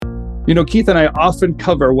Keith and I often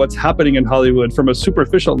cover what's happening in Hollywood from a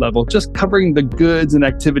superficial level, just covering the goods and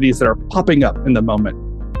activities that are popping up in the moment.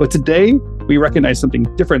 But today, we recognize something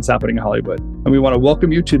different is happening in Hollywood, and we want to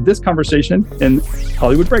welcome you to this conversation in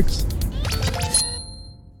Hollywood Breaks.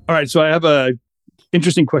 All right, so I have a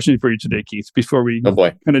interesting question for you today, Keith, before we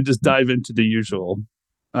kind of just dive into the usual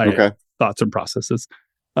thoughts and processes.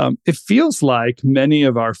 It feels like many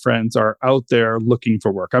of our friends are out there looking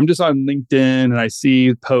for work. I'm just on LinkedIn and I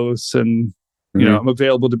see posts and, I'm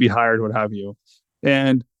available to be hired, what have you.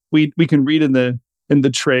 And we can read in the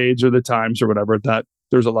trades or the Times or whatever that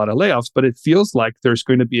there's a lot of layoffs, but it feels like there's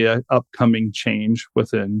going to be an upcoming change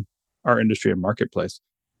within our industry and marketplace.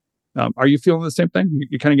 Are you feeling the same thing?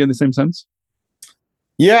 You kind of getting the same sense?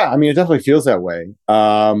 Yeah, I mean, it definitely feels that way.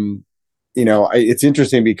 It's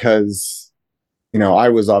interesting because I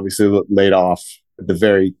was obviously laid off at the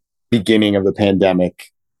very beginning of the pandemic,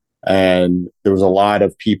 and there was a lot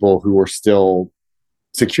of people who were still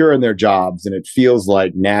secure in their jobs. And it feels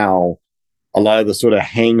like now a lot of the sort of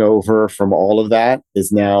hangover from all of that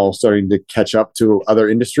is now starting to catch up to other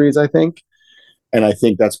industries, I think. And I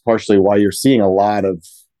think that's partially why you're seeing a lot of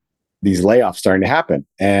these layoffs starting to happen.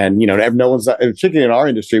 And, no one's, particularly in our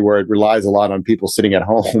industry where it relies a lot on people sitting at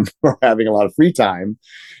home or having a lot of free time.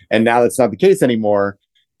 And now that's not the case anymore.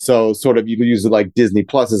 So sort of you could use it like Disney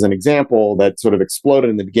Plus as an example that sort of exploded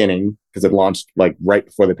in the beginning because it launched like right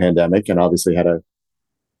before the pandemic and obviously had a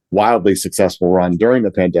wildly successful run during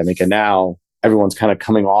the pandemic. And now everyone's kind of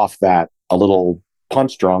coming off that a little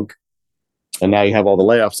punch drunk. And now you have all the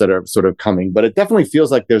layoffs that are sort of coming. But it definitely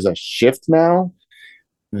feels like there's a shift now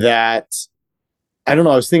that, I don't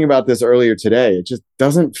know, I was thinking about this earlier today. It just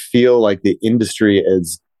doesn't feel like the industry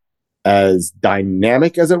is as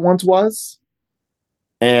dynamic as it once was.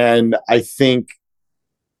 And I think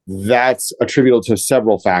that's attributable to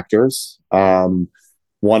several factors. One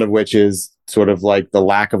of which is sort of like the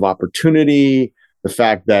lack of opportunity, the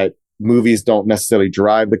fact that movies don't necessarily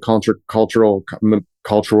drive the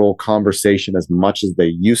cultural conversation as much as they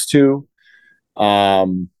used to.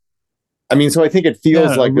 So I think it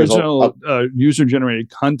feels like original user-generated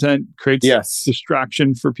content creates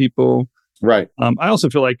distraction for people. Right. I also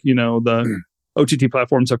feel like, the OTT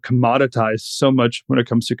platforms have commoditized so much when it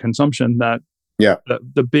comes to consumption that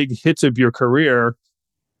the big hits of your career,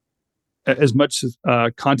 as much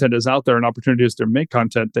content is out there and opportunities to make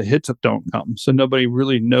content, the hits don't come. So nobody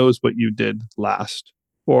really knows what you did last.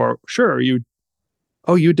 Or sure, you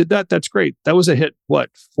did that? That's great. That was a hit,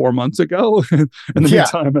 4 months ago? In the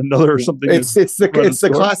meantime, another something. It's the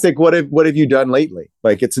classic, what have you done lately?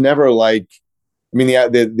 Like, it's never like,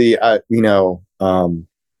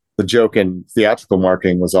 the joke in theatrical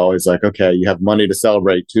marketing was always like, okay, you have Monday to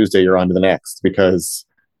celebrate, Tuesday you're on to the next, because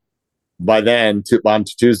by then on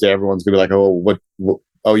to Tuesday, everyone's gonna be like,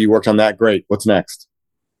 oh, you worked on that, great. What's next?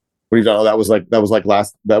 What have you done? Oh, that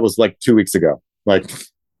was like 2 weeks ago. Like,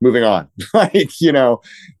 moving on. Like, you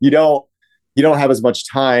don't have as much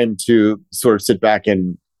time to sort of sit back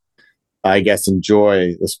and, I guess,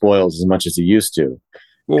 enjoy the spoils as much as you used to.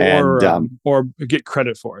 Or get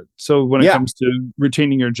credit for it. So when it comes to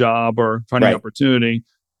retaining your job or finding opportunity,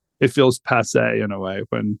 it feels passe in a way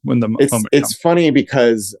when the moment comes. It's funny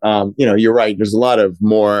because you're right. There's a lot of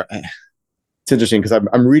more. It's interesting because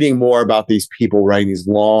I'm reading more about these people writing these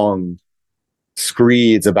long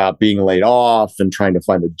screeds about being laid off and trying to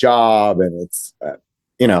find a job, and it's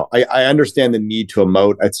I understand the need to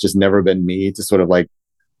emote. It's just never been me to sort of like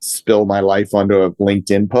spill my life onto a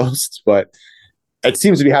LinkedIn post, but it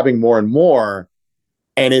seems to be happening more and more.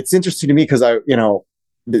 And it's interesting to me because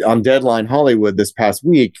on Deadline Hollywood this past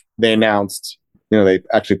week, they announced, they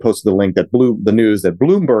actually posted the link that the news that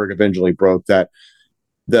Bloomberg eventually broke that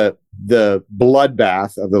the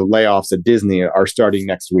bloodbath of the layoffs at Disney are starting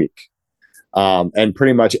next week. And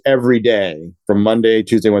pretty much every day from Monday,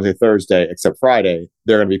 Tuesday, Wednesday, Thursday, except Friday,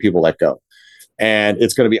 there are going to be people let go. And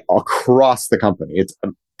it's going to be across the company.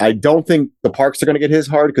 I don't think the parks are going to get hit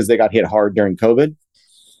hard because they got hit hard during COVID.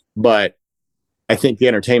 But I think the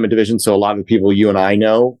entertainment division, so a lot of the people you and I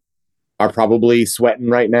know, are probably sweating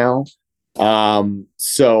right now. And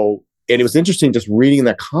it was interesting just reading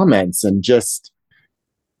the comments and just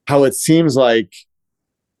how it seems like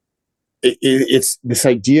it's this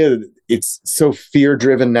idea that it's so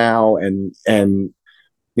fear-driven now. And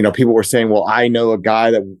people were saying, well, I know a guy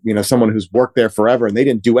that, someone who's worked there forever and they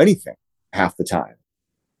didn't do anything half the time.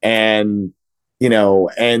 And,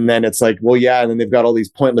 and then it's like, well, yeah. And then they've got all these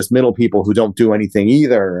pointless middle people who don't do anything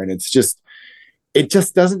either. And it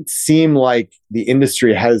just doesn't seem like the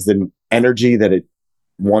industry has the energy that it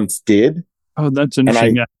once did. Oh, that's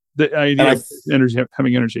interesting. The idea of energy,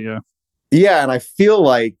 having energy. Yeah. Yeah. And I feel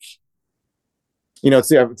like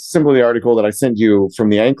It's simply the article that I sent you from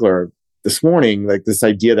the Ankler this morning, like this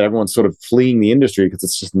idea that everyone's sort of fleeing the industry because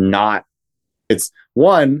it's just not, it's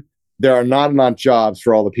one, there are not enough jobs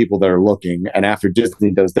for all the people that are looking. And after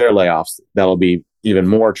Disney does their layoffs, that'll be even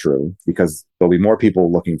more true because there'll be more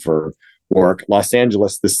people looking for work. Los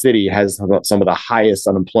Angeles, the city, has some of the highest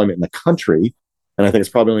unemployment in the country. And I think it's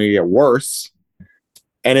probably going to get worse.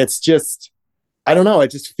 And it's just, I don't know.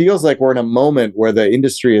 It just feels like we're in a moment where the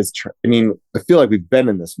industry is, I feel like we've been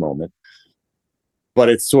in this moment, but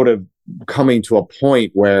it's sort of coming to a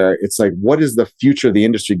point where it's like, what is the future of the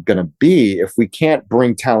industry going to be if we can't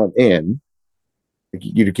bring talent in?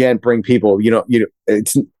 You can't bring people,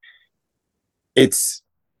 it's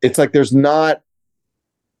like there's not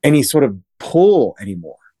any sort of pull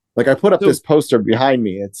anymore. Like I put up this poster behind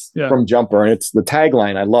me. It's from Jumper, and it's the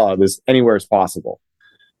tagline I love is anywhere is possible,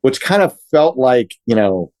 which kind of felt like,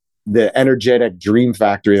 the energetic dream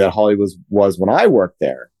factory that Hollywood was when I worked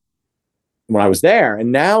there, when I was there.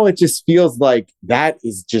 And now it just feels like that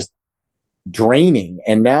is just draining.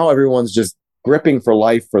 And now everyone's just gripping for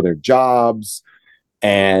life for their jobs.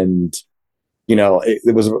 And,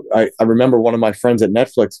 I remember one of my friends at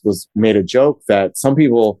Netflix made a joke that some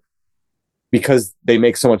people, because they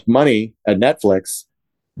make so much money at Netflix,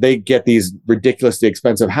 they get these ridiculously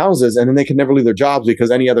expensive houses, and then they can never leave their jobs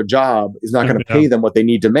because any other job is not going to pay them what they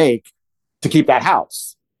need to make to keep that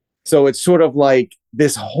house. So it's sort of like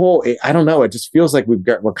this whole, I don't know, it just feels like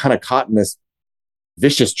we're kind of caught in this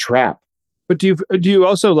vicious trap. But do you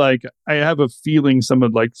also I have a feeling some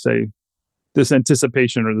of say this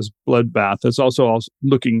anticipation or this bloodbath is also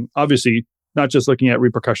looking, obviously, not just looking at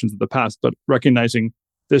repercussions of the past, but recognizing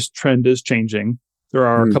this trend is changing. There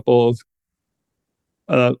are a couple of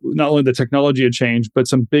not only the technology had changed, but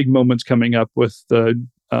some big moments coming up with the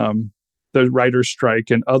writer's strike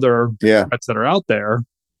and other threats that are out there.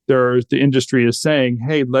 The industry is saying,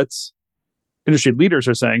 hey, industry leaders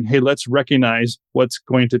are saying, hey, let's recognize what's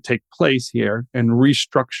going to take place here and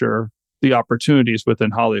restructure the opportunities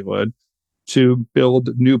within Hollywood to build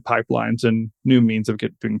new pipelines and new means of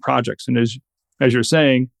doing projects. And as you're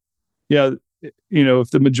saying, if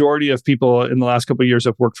the majority of people in the last couple of years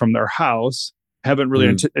have worked from their house, haven't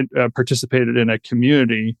really participated in a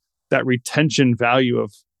community, that retention value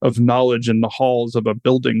of knowledge in the halls of a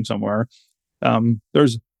building somewhere,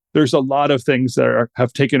 there's a lot of things that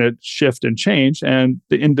have taken a shift and change, and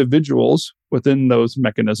the individuals within those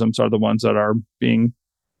mechanisms are the ones that are being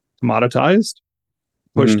commoditized,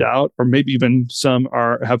 pushed out, or maybe even some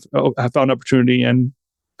have found opportunity and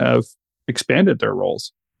have expanded their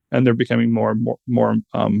roles, and they're becoming more and more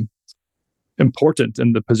important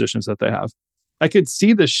in the positions that they have. I could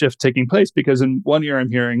see this shift taking place because in one year I'm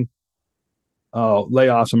hearing, oh,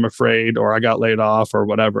 layoffs, I'm afraid, or I got laid off or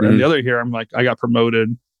whatever. And the other year I'm like, I got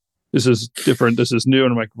promoted. This is different. This is new.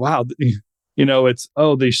 And I'm like, wow, it's,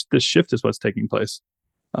 this shift is what's taking place.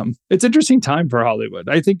 It's an interesting time for Hollywood.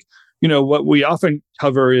 I think, what we often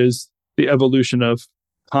cover is the evolution of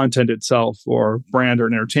content itself or brand or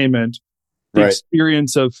entertainment, the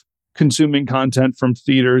experience of consuming content from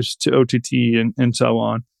theaters to OTT and so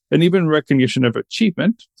on, and even recognition of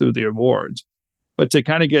achievement through the awards. But to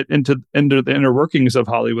kind of get into the inner workings of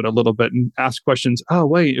Hollywood a little bit and ask questions, oh,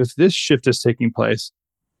 wait, if this shift is taking place,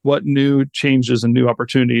 what new changes and new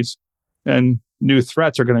opportunities and new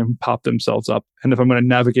threats are going to pop themselves up? And if I'm going to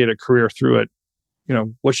navigate a career through it,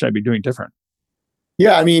 what should I be doing different?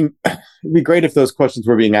 Yeah, I mean, it'd be great if those questions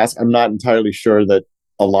were being asked. I'm not entirely sure that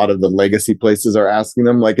a lot of the legacy places are asking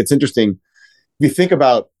them. Like, it's interesting. If you think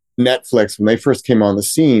about Netflix, when they first came on the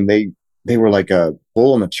scene, they were like a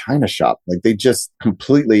bull in a china shop. Like, they just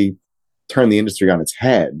completely turned the industry on its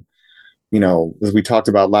head. As we talked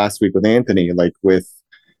about last week with Anthony, like with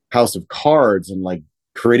House of Cards and like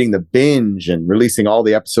creating the binge and releasing all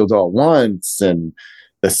the episodes all at once and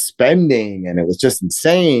the spending, and it was just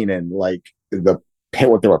insane. And like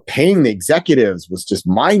what they were paying the executives was just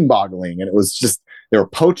mind-boggling. And it was just, they were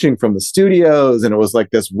poaching from the studios, and it was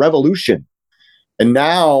like this revolution. And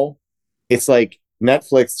now it's like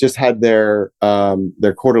Netflix just had their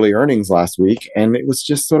quarterly earnings last week, and it was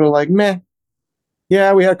just sort of like, meh.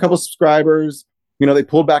 Yeah, we had a couple subscribers. They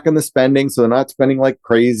pulled back on the spending, so they're not spending like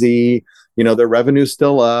crazy. Their revenue's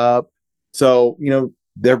still up. So,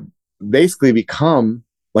 they're basically become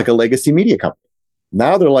like a legacy media company.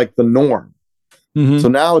 Now they're like the norm. So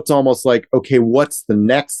now it's almost like, okay, what's the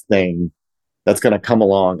next thing that's going to come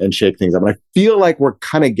along and shake things up? And I feel like we're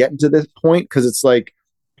kind of getting to this point because it's like,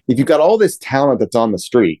 if you've got all this talent that's on the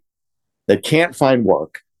street that can't find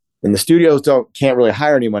work, and the studios can't really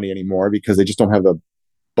hire anybody anymore because they just don't have the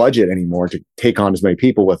budget anymore to take on as many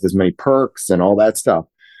people with as many perks and all that stuff.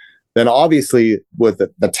 then obviously with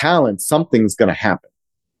the talent, something's going to happen.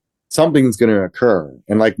 Something's going to occur.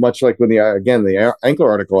 And like, much like when the Anchor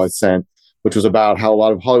article I sent, which was about how a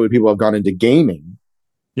lot of Hollywood people have gone into gaming.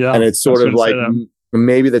 Yeah. And it's sort of like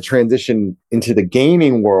maybe the transition into the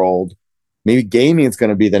gaming world, maybe gaming is going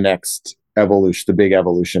to be the next evolution, the big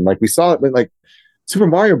evolution. Like we saw it with like Super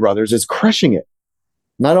Mario Brothers is crushing it.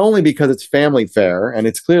 Not only because it's family fare, and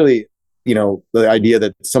it's clearly, the idea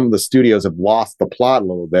that some of the studios have lost the plot a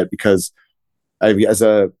little bit, because as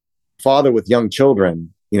a father with young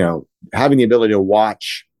children, having the ability to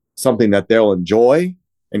watch something that they'll enjoy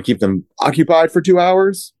and keep them occupied for 2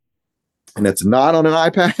 hours, and it's not on an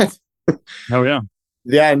iPad. Oh yeah.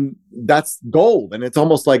 Then that's gold. And it's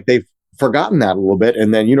almost like they've forgotten that a little bit.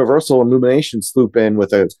 And then Universal and Illumination swoop in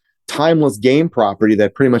with a timeless game property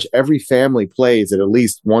that pretty much every family plays at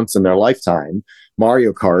least once in their lifetime.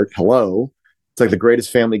 Mario Kart, hello. It's like the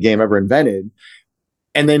greatest family game ever invented.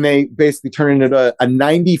 And then they basically turn it into a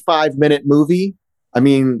 95-minute movie. I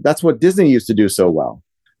mean, that's what Disney used to do so well.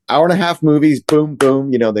 Hour and a half movies, boom,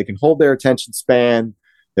 boom. They can hold their attention span.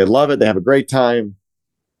 They love it. They have a great time.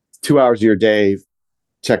 2 hours of your day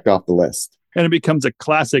checked off the list. And it becomes a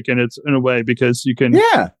classic in a way, because you can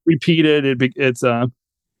repeat it. It's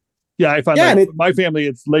I find my family,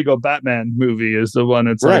 it's Lego Batman movie is the one.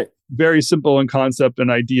 It's like very simple in concept and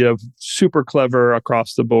idea, of super clever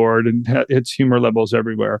across the board, and it's humor levels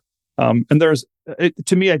everywhere. And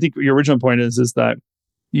to me, I think your original point is that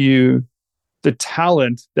the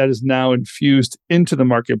talent that is now infused into the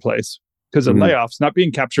marketplace because of layoffs, not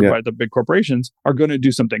being captured by the big corporations, are going to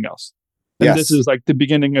do something else. And this is like the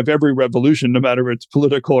beginning of every revolution, no matter if it's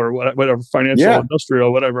political or whatever, financial,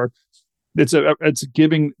 industrial, whatever. It's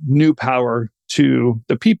giving new power to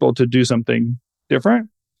the people to do something different.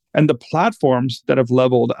 And the platforms that have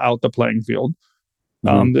leveled out the playing field,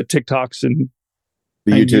 the TikToks and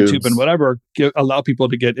YouTube and whatever, allow people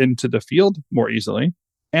to get into the field more easily.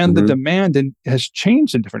 And the demand has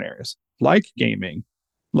changed in different areas, like gaming,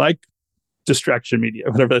 like distraction media,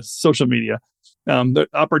 whatever, social media. The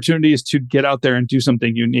opportunities to get out there and do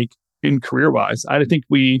something unique in career-wise. I think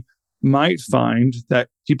we might find that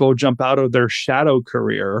people jump out of their shadow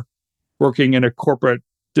career working in a corporate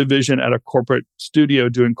division at a corporate studio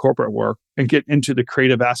doing corporate work and get into the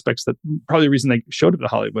creative aspects that probably the reason they showed up to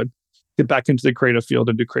Hollywood, get back into the creative field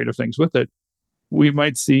and do creative things with it. We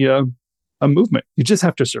might see a movement. You just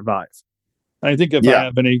have to survive. And I think if I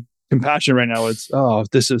have any compassion right now, it's,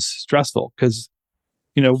 this is stressful because,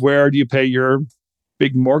 where do you pay your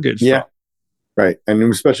big mortgage from? Right. And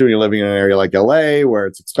especially when you're living in an area like LA where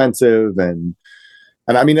it's expensive. And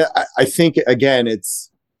I mean, I think, again, it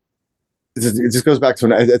just goes back to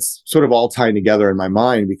it's sort of all tying together in my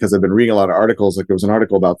mind, because I've been reading a lot of articles. Like there was an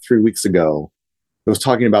article about 3 weeks ago that was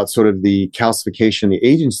talking about sort of the calcification in the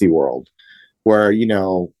agency world, where,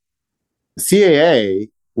 CAA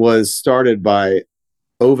was started by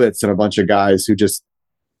Ovitz and a bunch of guys who just,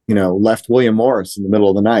 left William Morris in the middle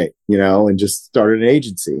of the night, and just started an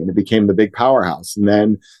agency, and it became the big powerhouse. And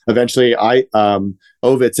then eventually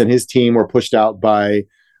Ovitz and his team were pushed out by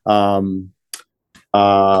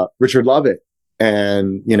Richard Lovett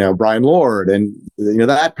and, Brian Lord and,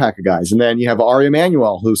 that pack of guys. And then you have Ari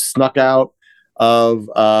Emanuel, who snuck out of,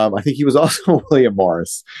 I think he was also William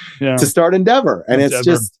Morris to start Endeavor. And it's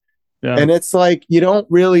just, and it's like, you don't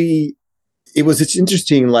really, it's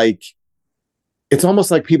interesting. Like, it's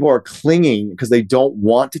almost like people are clinging because they don't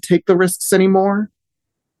want to take the risks anymore.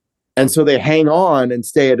 And so they hang on and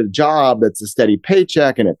stay at a job that's a steady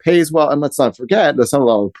paycheck and it pays well. And let's not forget that some of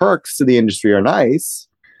the perks to the industry are nice.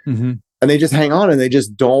 And they just hang on and they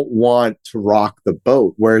just don't want to rock the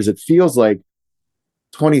boat. Whereas it feels like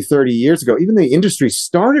 20, 30 years ago, even the industry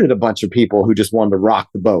started a bunch of people who just wanted to rock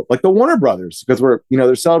the boat, like the Warner Brothers, because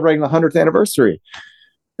they're celebrating the 100th anniversary.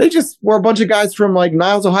 They just were a bunch of guys from like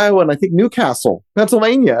Niles, Ohio, and I think Newcastle,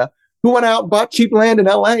 Pennsylvania, who went out, bought cheap land in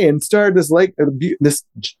LA and started this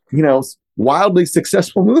wildly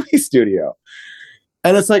successful movie studio.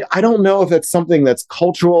 And it's like, I don't know if it's something that's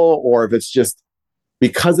cultural or if it's just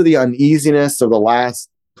because of the uneasiness of the last,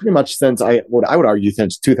 pretty much since I would argue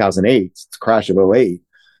since 2008, the crash of 2008,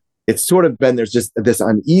 it's sort of been, there's just this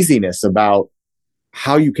uneasiness about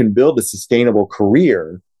how you can build a sustainable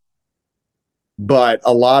career. But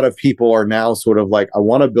a lot of people are now sort of like, I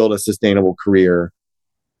want to build a sustainable career,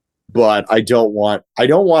 but I don't want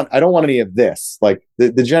any of this. Like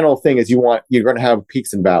the general thing is you're going to have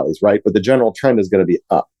peaks and valleys, right? But the general trend is going to be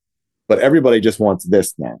up. But everybody just wants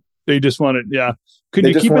this now. They just want it. Yeah. Could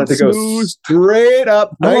you keep it smooth? Straight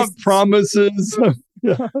up. I want promises.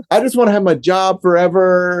 I just want to have my job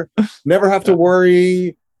forever, never have to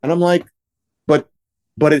worry. And I'm like, but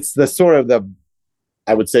but it's the sort of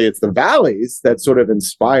I would say it's the valleys that sort of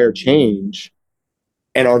inspire change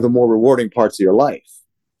and are the more rewarding parts of your life.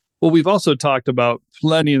 Well, we've also talked about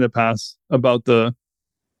plenty in the past about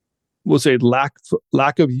we'll say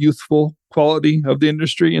lack of youthful quality of the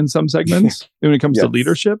industry in some segments when it comes to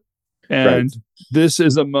leadership. And this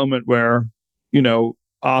is a moment where,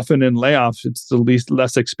 often in layoffs, it's the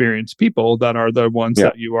less experienced people that are the ones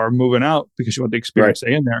that you are moving out because you want the experience to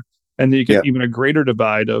stay in there. And then you get even a greater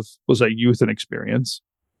divide of, we'll say, youth and experience.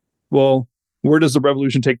 Well, where does the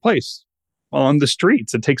revolution take place? On the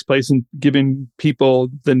streets. It takes place in giving people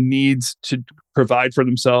the needs to provide for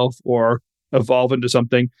themselves or evolve into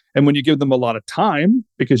something. And when you give them a lot of time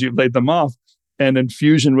because you've laid them off, and in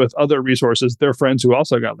fusion with other resources, their friends who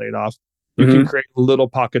also got laid off, you can create little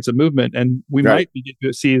pockets of movement. And we might begin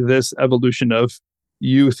to see this evolution of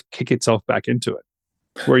youth kick itself back into it.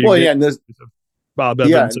 Where you and this Bob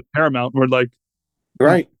Evans at Paramount were like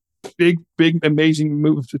big, amazing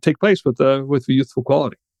moves to take place with youthful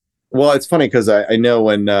quality. Well, it's funny because I know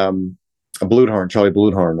when Charlie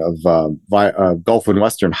Bluthorn of Gulf and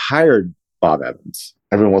Western hired Bob Evans,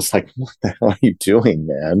 everyone was like, what the hell are you doing,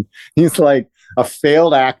 man? He's like a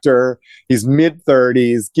failed actor. He's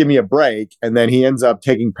mid-30s. Give me a break. And then he ends up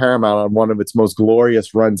taking Paramount on one of its most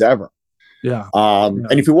glorious runs ever. Yeah.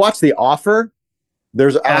 And if you watch The Offer,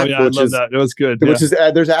 there's I love that. It was good. Which is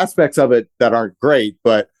there's aspects of it that aren't great,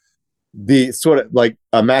 but the sort of like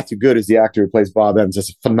Matthew Good is the actor who plays Bob Evans, does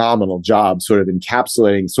a phenomenal job sort of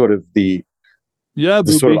encapsulating sort of the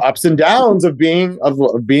sort of ups and downs of being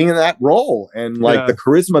in that role, and like the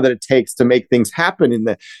charisma that it takes to make things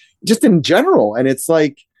happen just in general. And it's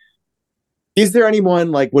like, is there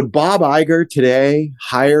anyone like, would Bob Iger today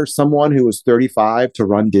hire someone who was 35 to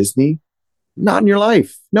run Disney? Not in your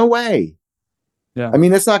life. No way. Yeah. I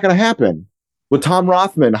mean, that's not going to happen. Would Tom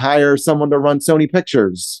Rothman hire someone to run Sony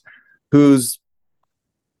Pictures who's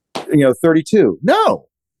 32? No.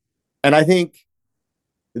 And I think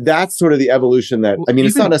that's sort of the evolution that,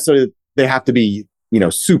 it's not necessarily that they have to be,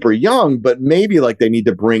 super young, but maybe like they need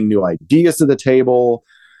to bring new ideas to the table.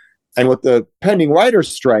 And with the pending writer's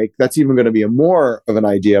strike, that's even going to be more of an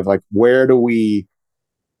idea of like, what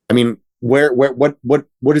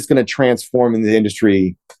is going to transform in the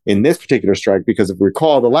industry in this particular strike? Because if we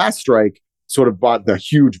recall, the last strike sort of brought the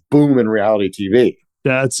huge boom in reality TV.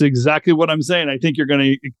 That's exactly what I'm saying. I think you're going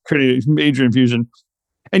to create a major infusion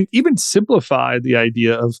and even simplify the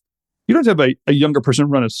idea of, you don't have a younger person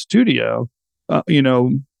run a studio.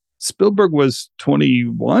 Spielberg was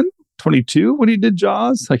 21, 22 when he did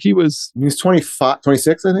Jaws. Like he was 25,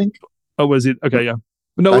 26, I think. Oh, was he? Okay. Yeah.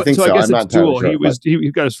 No, I guess it's dual. Sure,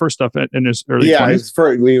 he got his first stuff in his early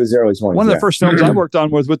 20s. He was early 20s. One of the first films I worked on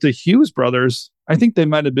was with the Hughes brothers. I think they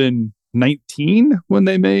might have been 19 when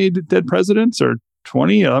they made Dead Presidents, or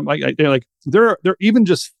 20. They're even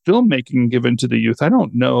just filmmaking given to the youth. I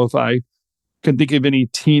don't know if I can think of any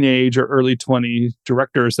teenage or early 20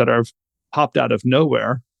 directors that have popped out of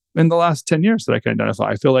nowhere in the last 10 years that I can identify.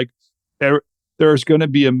 I feel like there's going to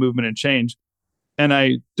be a movement and change. And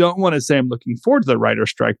I don't want to say I'm looking forward to the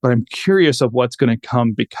writer's strike, but I'm curious of what's going to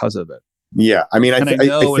come because of it. Yeah. I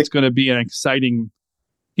know it's going to be an exciting,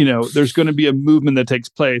 there's going to be a movement that takes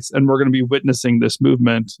place, and we're going to be witnessing this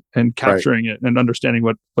movement and capturing it and understanding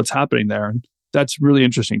what's happening there. And that's really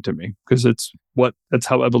interesting to me because that's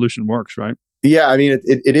how evolution works, right? Yeah.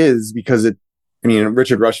 It is, because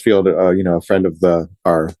Richard Rushfield, a friend of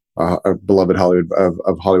our beloved Hollywood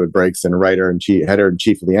of Hollywood Breaks and writer and editor in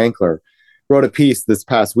chief of The Ankler, wrote a piece this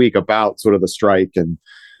past week about sort of the strike. And,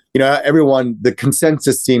 the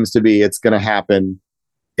consensus seems to be it's going to happen.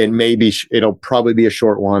 It'll probably be a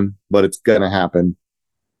short one, but it's going to happen.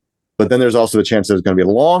 But then there's also the chance that it's going to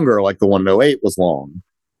be longer, like the one in 08 was long.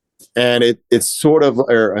 And it's sort of,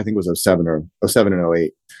 or I think it was 07 and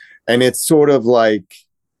 08. And it's sort of like,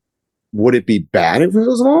 would it be bad if it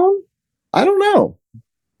was long? I don't know.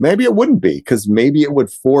 Maybe it wouldn't be, because maybe it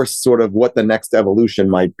would force sort of what the next evolution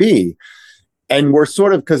might be. And we're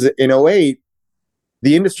sort of, because in 08,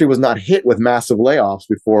 the industry was not hit with massive layoffs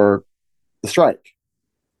before the strike.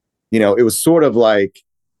 It was sort of like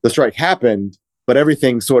the strike happened, but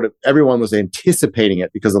everyone was anticipating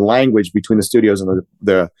it because the language between the studios and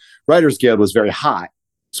the Writers Guild was very hot.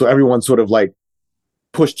 So everyone sort of like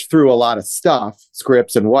pushed through a lot of stuff,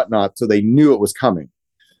 scripts and whatnot, so they knew it was coming.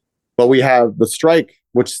 But we have the strike,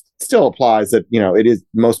 which still applies that, it is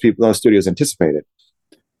most studios anticipate it.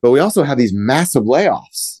 But we also have these massive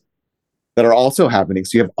layoffs that are also happening.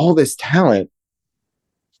 So you have all this talent.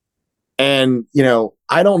 And,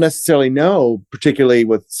 I don't necessarily know, particularly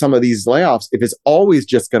with some of these layoffs, if it's always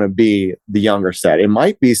just going to be the younger set. It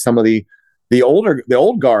might be some of the the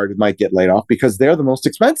old guard might get laid off because they're the most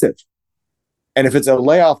expensive. And if it's a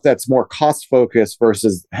layoff that's more cost focused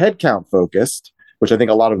versus headcount focused, which I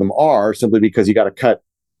think a lot of them are, simply because you got to cut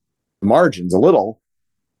the margins a little,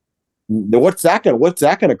 what's that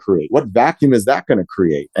going to create? What vacuum is that going to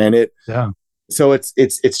create? And so it's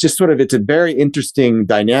just sort of, it's a very interesting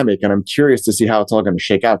dynamic, and I'm curious to see how it's all going to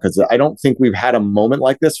shake out, because I don't think we've had a moment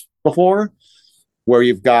like this before, where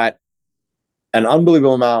you've got an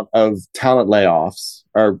unbelievable amount of talent layoffs,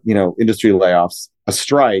 or industry layoffs, a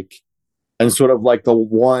strike, and sort of like the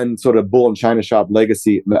one sort of bull and china shop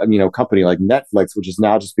legacy company like Netflix, which has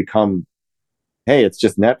now just become, hey, it's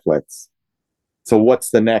just Netflix. So what's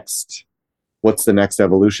the next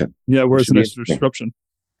evolution? Yeah, where's the next disruption?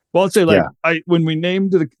 Well, I'd say when we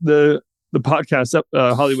named the podcast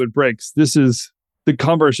Hollywood Breaks, this is the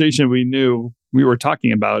conversation we knew we were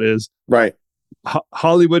talking about is right.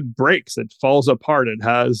 Hollywood breaks. It falls apart. It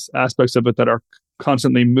has aspects of it that are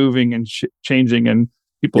constantly moving and changing, and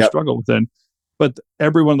people struggle within. But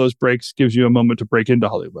every one of those breaks gives you a moment to break into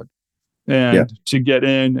Hollywood, and to get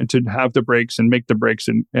in and to have the breaks and make the breaks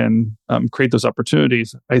and create those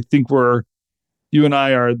opportunities. I think you and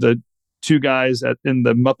I are the two guys in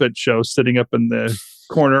the Muppet Show sitting up in the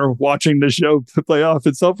corner watching the show play off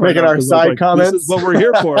itself. Making our side comments. This is what we're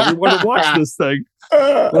here for. We want to watch this thing. We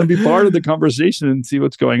want to be part of the conversation and see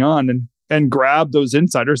what's going on, and grab those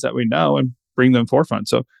insiders that we know and bring them forefront.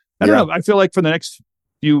 So I don't know. I feel like for the next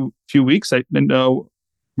few weeks, I know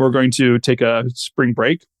we're going to take a spring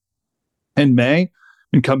break in May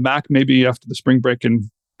and come back maybe after the spring break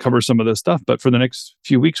and cover some of this stuff. But for the next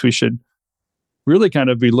few weeks, we should really kind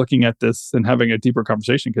of be looking at this and having a deeper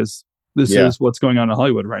conversation, because this is what's going on in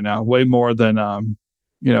Hollywood right now, way more than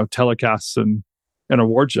telecasts and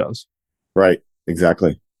award shows. Right.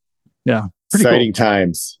 Exactly. Yeah. Exciting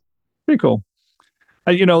times. Pretty cool.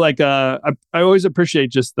 I always appreciate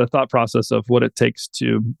just the thought process of what it takes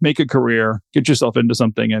to make a career, get yourself into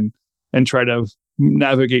something, and try to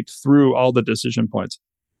navigate through all the decision points.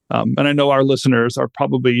 And I know our listeners are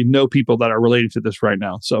probably know people that are related to this right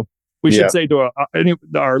now. So we should say to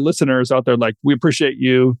our listeners out there, like, we appreciate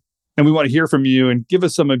you and we want to hear from you, and give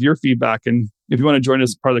us some of your feedback. And if you want to join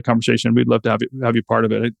us as part of the conversation, we'd love to have you part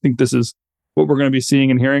of it. I think this is what we're going to be seeing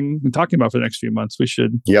and hearing and talking about for the next few months. We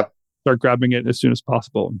should start grabbing it as soon as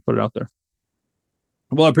possible and put it out there.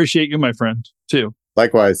 Well, I appreciate you, my friend, too.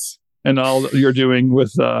 Likewise. And all that you're doing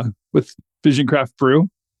with Vision Craft Brew,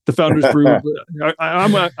 the Founders Brew.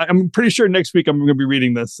 I'm pretty sure next week I'm going to be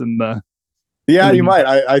reading this. And you might.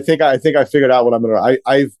 I think I figured out what I'm going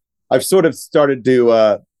to. I've sort of started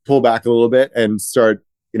to pull back a little bit and start,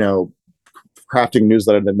 crafting a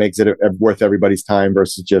newsletter that makes it worth everybody's time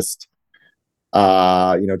versus just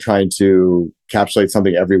trying to encapsulate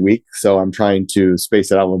something every week. So I'm trying to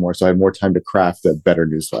space it out a little more, so I have more time to craft a better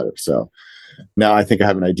newsletter. So now I think I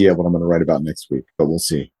have an idea of what I'm going to write about next week, but we'll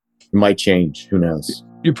see. It might change. Who knows?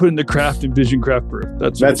 You're putting the craft in Vision Craft Brew.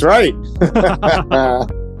 That's right.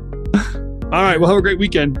 All right. Well, have a great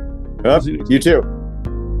weekend. You too.